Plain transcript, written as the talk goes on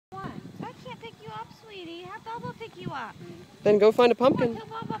Bubba pick you up. Then go find a pumpkin. Let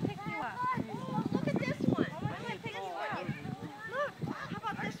Bubba pick you up. Look at this one. I'm gonna pick you up. Look, how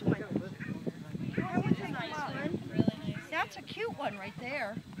about this one? That one's a nice one. Really nice. That's a cute one right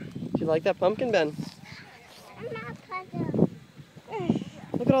there. Do you like that pumpkin, Ben? I'm not puzzled.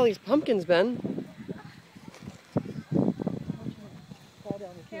 Look at all these pumpkins, Ben.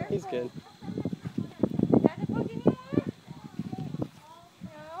 He's good. Is that the pumpkin you want?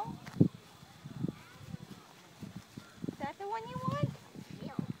 No? Is that the one you want?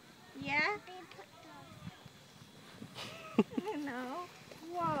 Yeah? No.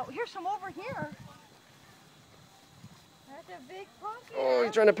 Whoa, here's some over here. That's a big pumpkin. Oh,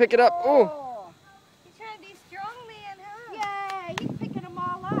 he's trying to pick it up. Oh. He's trying to be strong man, huh? Yeah, he's picking them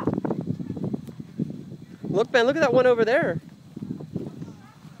all up. Look, Ben, look at that one over there.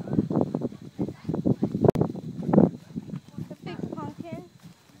 The big pumpkin.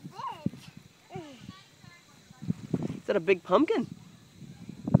 Is that a big pumpkin?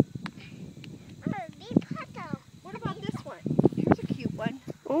 What about this one? Here's a cute one.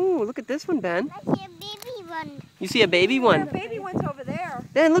 Oh, look at this one, Ben. I see a baby one. You see a baby Yeah, one? baby one's over there.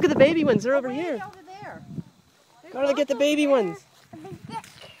 Ben, look at the baby ones. They're over Way here. over there. How do I get the baby ones? A big dick.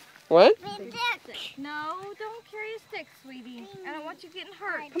 What? Big dick. No, don't carry a stick, sweetie. I don't want you getting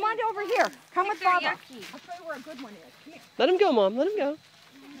hurt. Come on over here. Come with Bubba. yucky. I'll show you where a good one is. Come here. Let him go, Mom. Let him go.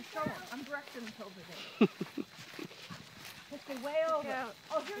 I'm going to show him. I'm directing him over there. Let's go way over.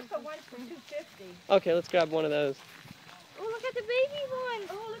 Oh, here's the one for $2.50. Okay, let's grab one of those. Oh, look at the baby one.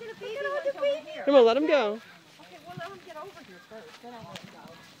 Oh, look at the baby ones over here. Come on, let him go. Okay, well, let him get over here first. Then I'll let him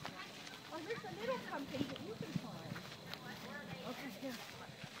go. Oh, here's the little pumpkin that you can find. Okay, here.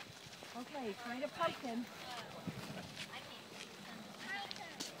 Okay, find a pumpkin.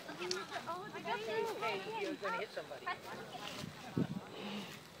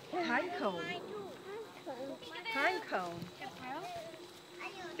 Pine cone. Pine cone.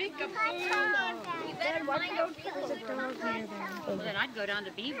 Big Then why don't you go to the girls there then? Well, then I'd go down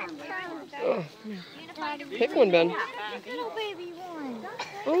to Beaver and wait for him. Oh. Pick one, Ben. Little baby one.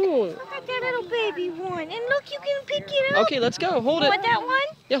 Oh. Look at that little baby one. And look, you can pick it up. Okay, let's go. Hold it. Want that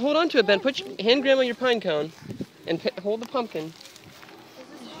one? Yeah, hold on to it, Ben. Hand Grandma your pine cone and hold the pumpkin.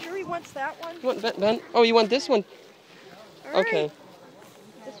 Sure he wants that one? You want Ben? Oh, you want this one? Okay.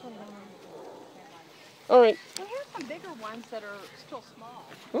 This one. All right. Well, here's some bigger ones that are still small.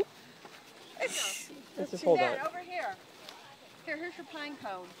 Oh. Let's just hold on. Over here. Here's your pine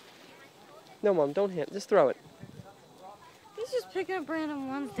cone. No, Mom, don't hand. Just throw it. He's just picking up random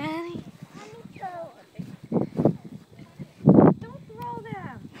ones, Daddy. Don't throw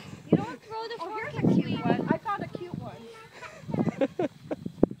them. You don't throw the pumpkin, here's a cute one. I found a cute one.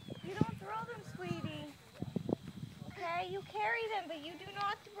 You don't throw them, sweetie. Okay, you carry them, but you do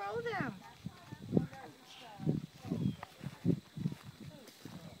not throw them.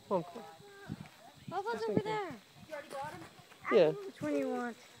 Oh, cool. Bubba's over there. You already got him? Yeah. Which one do you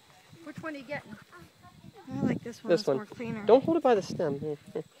want? Which one are you getting? I like this one. This It's one. more cleaner. Don't hold it by the stem. Here.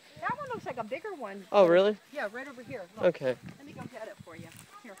 That one looks like a bigger one. Oh, really? Yeah, right over here. Look. Okay. Let me go get it for you.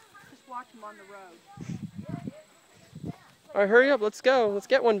 Here, just watch them on the road. All right, hurry up. Let's go. Let's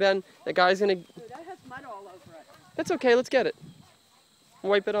get one, Ben. The guy's going to... Dude, that has mud all over it. That's okay. Let's get it.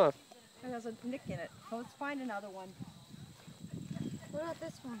 Wipe it off. It has a nick in it. So let's find another one. What about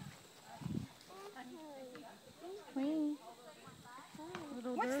this one? Clean.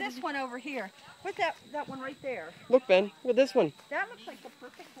 What's this one over here? What's that one right there? Look, Ben. Look at this one. That looks like the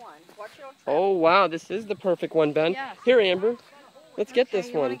perfect one. Watch your own trip. Oh, wow. This is the perfect one, Ben. Yes. Here, Amber. Let's get this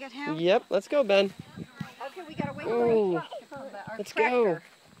you wanna one. get him? Yep. Let's go, Ben. Okay, we gotta wait Ooh. for our truck to come back. Our Let's tractor.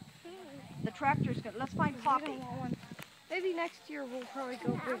 go. The tractor's good. Let's find Poppy. Maybe next year we'll probably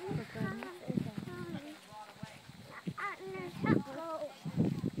go big for them.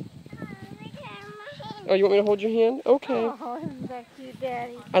 Oh, you want me to hold your hand? Okay. Oh, isn't that cute,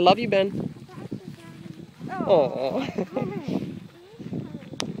 Daddy? I love you, Ben. Oh.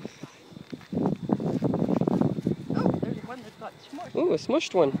 Oh, there's one that got smushed. Ooh, a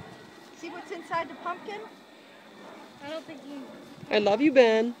smushed one. See what's inside the pumpkin? I don't think you... I love you,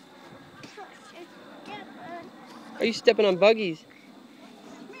 Ben. Are you stepping on buggies?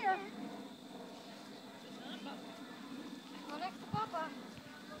 Come here. Go next to Papa.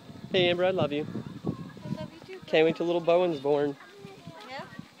 Hey, Amber, I love you. I love you too. Can't wait till little Bowen's born. Yeah?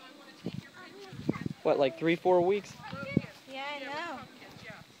 What, like 3-4 weeks? Yeah, I know.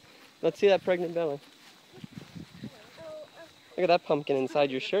 Let's see that pregnant belly. Look at that pumpkin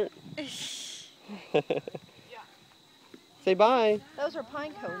inside your shirt. Say bye. Those are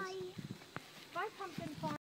pine cones. Bye, pumpkin.